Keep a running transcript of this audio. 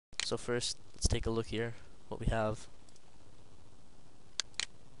So first, let's take a look here, what we have.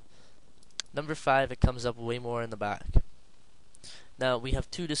 Number 5, it comes up way more in the back. Now, we have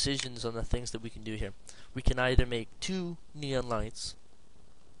two decisions on the things that we can do here. We can either make 2 neon lights,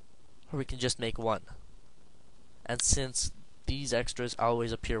 or we can just make 1. And since these extras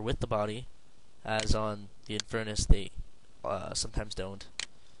always appear with the body, as on the Infernus they sometimes don't,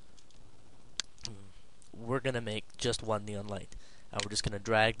 we're going to make just 1 neon light. And we're just going to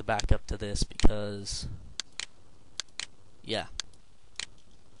drag the back up to this because, yeah,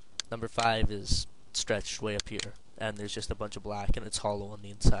 number 5 is stretched way up here, and there's just a bunch of black and it's hollow on the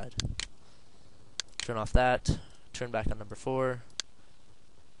inside. Turn off that, turn back on number 4.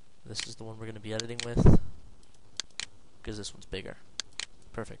 This is the one we're going to be editing with, because this one's bigger.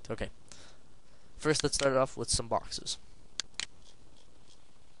 Perfect, okay. First, let's start off with some boxes.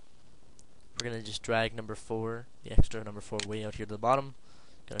 We're going to just drag number 4, the extra number 4, way out here to the bottom.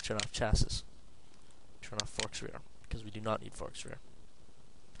 Going to turn off chassis. Turn off forks rear, because we do not need forks rear.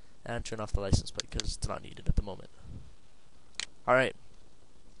 And turn off the license plate, because it's not needed at the moment. Alright.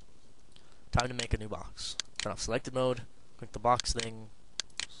 Time to make a new box. Turn off selected mode, click the box thing,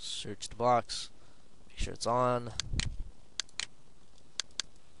 search the box, make sure it's on.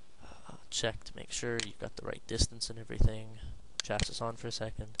 Check to make sure you've got the right distance and everything. Chassis on for a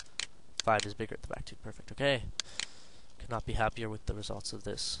second. 5 is bigger at the back too. Perfect. Okay. Could not be happier with the results of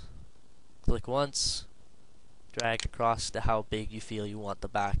this. Click once. Drag across to how big you feel you want the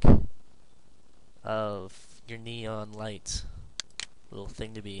back of your neon light little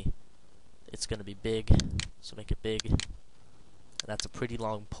thing to be. It's going to be big, so make it big. And that's a pretty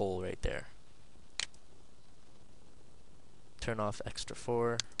long pole right there. Turn off extra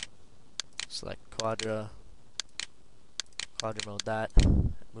 4. Select quadra mode that,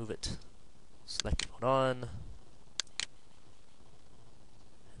 and move it. Select mode on, and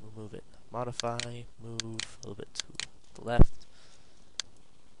we'll move it. Modify, move a little bit to the left.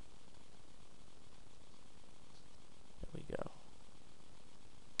 There we go.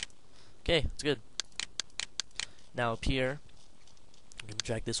 Okay, it's good. Now up here, I'm going to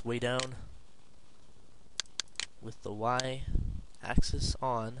drag this way down with the Y axis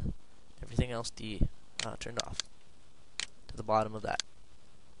on, everything else turned off, to the bottom of that.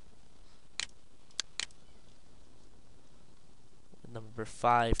 Number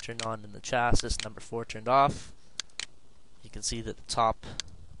 5 turned on in the chassis, number 4 turned off. You can see that the top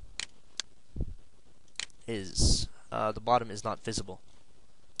is, the bottom is not visible.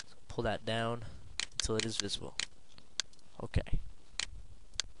 So pull that down until it is visible. Okay.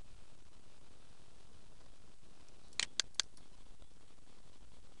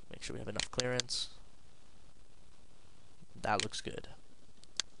 Make sure we have enough clearance. That looks good.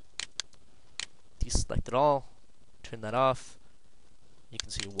 Deselect it all, turn that off. You can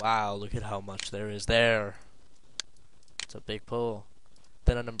see, wow, look at how much there is there. It's a big pull.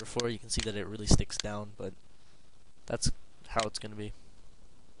 Then on number 4, you can see that it really sticks down, but that's how it's going to be.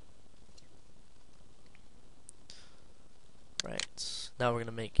 Right, now we're going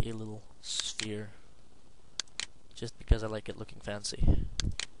to make a little sphere, just because I like it looking fancy.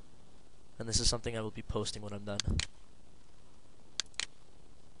 And this is something I will be posting when I'm done.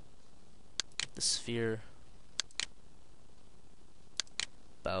 The sphere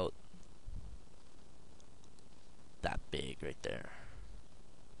about that big right there.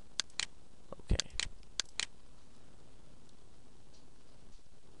 Okay.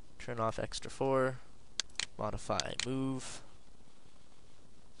 Turn off extra 4. Modify, move.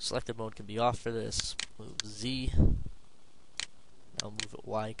 Selected mode can be off for this. Move Z. Now move it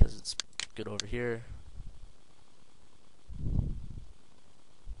Y because it's good over here.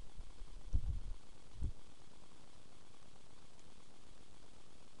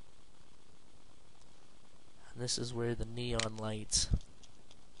 And this is where the neon light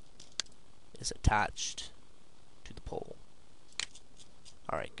is attached to the pole.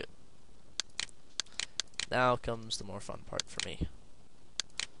 Alright, good. Now comes the more fun part for me.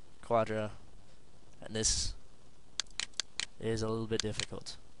 Quadra. And this is a little bit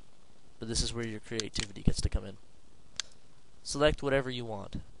difficult, but this is where your creativity gets to come in. Select whatever you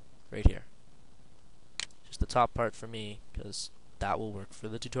want right here. Just the top part for me, because that will work for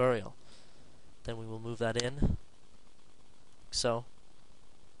the tutorial. Then we will move that in, like so.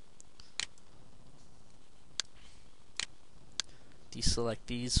 Deselect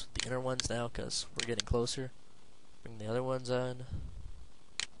these, the inner ones now, because we're getting closer. Bring the other ones on.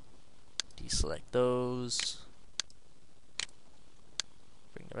 Deselect those.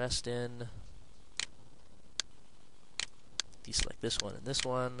 Bring the rest in. Deselect this one and this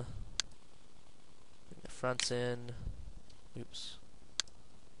one. Bring the fronts in. Oops.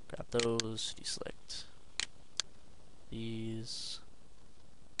 Grab Grab those, deselect these.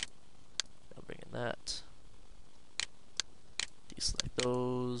 Now bring in that. Deselect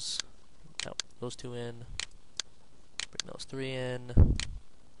those. Now those two in. Bring those three in.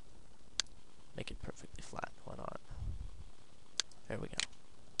 Make it perfectly flat. Why not? There we go.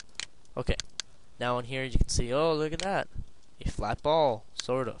 Okay. Now on here you can see, oh, look at that. A flat ball,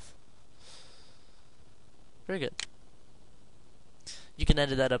 sort of. Very good. You can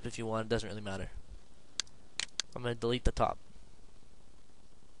edit that up if you want, it doesn't really matter. I'm going to delete the top.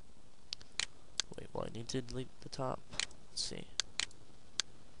 Wait, well, I need to delete the top. Let's see.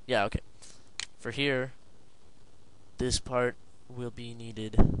 Yeah, okay. For here, this part will be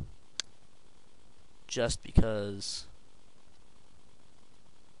needed just because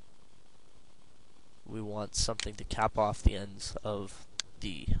we want something to cap off the ends of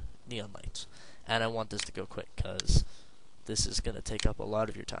the neon lights. And I want this to go quick because this is going to take up a lot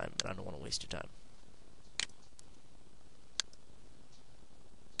of your time and I don't want to waste your time.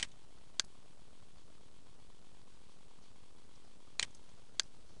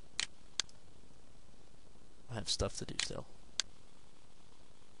 I have stuff to do still.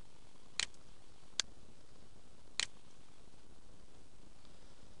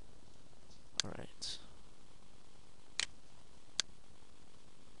 Alright.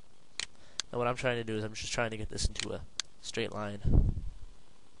 Now what I'm trying to do is I'm just trying to get this into a straight line.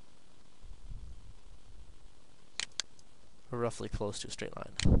 Or roughly close to a straight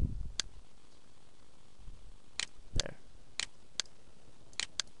line. There.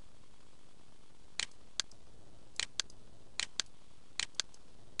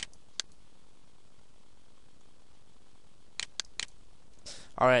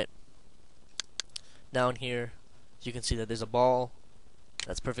 Alright. Down here, you can see that there's a ball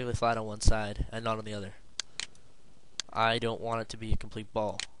that's perfectly flat on one side and not on the other. I don't want it to be a complete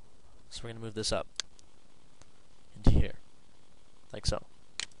ball. So we're going to move this up into here. Like so.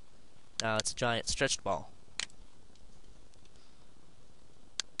 Now it's a giant stretched ball.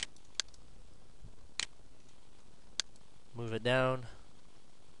 Move it down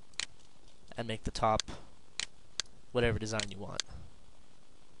and make the top whatever design you want.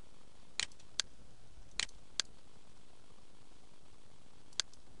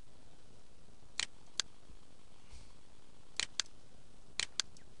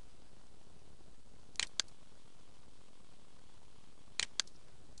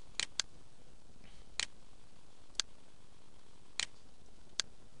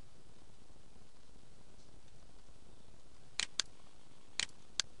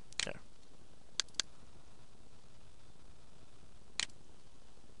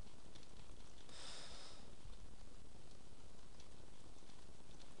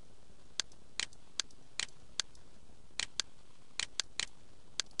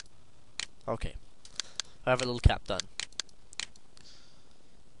 Okay, I have a little cap done.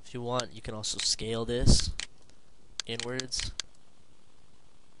 If you want, you can also scale this inwards,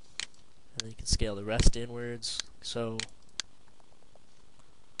 and then you can scale the rest inwards. So,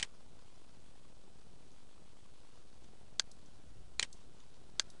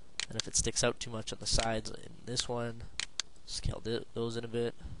 and if it sticks out too much on the sides in this one, scale those in a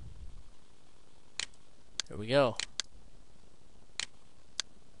bit. There we go.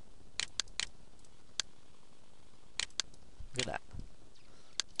 Look at that.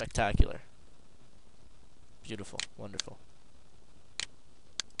 Spectacular. Beautiful. Wonderful.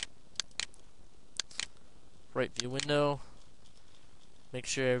 Right view window. Make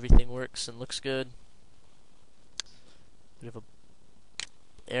sure everything works and looks good. Bit of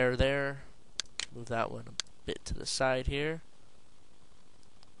a error there. Move that one a bit to the side here.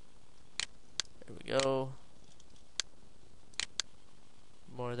 There we go.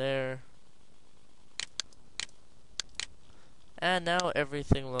 More there. And now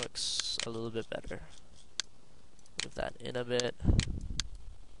everything looks a little bit better. Move that in a bit.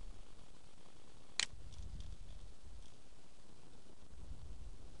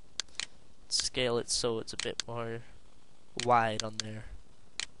 Scale it so it's a bit more wide on there.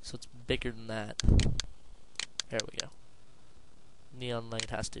 So it's bigger than that. There we go. Neon light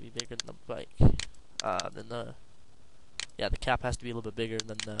has to be bigger than the bike. The cap has to be a little bit bigger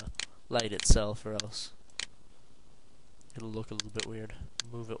than the light itself, or else it'll look a little bit weird.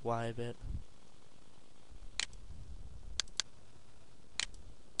 Move it wide a bit.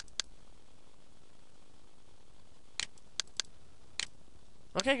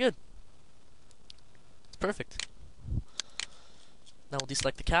 Okay, good. It's perfect. Now we'll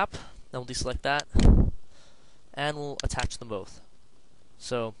deselect the cap. Then we'll deselect that. And we'll attach them both.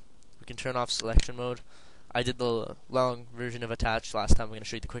 So we can turn off selection mode. I did the long version of attach last time. I'm going to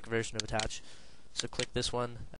show you the quick version of attach. So click this one,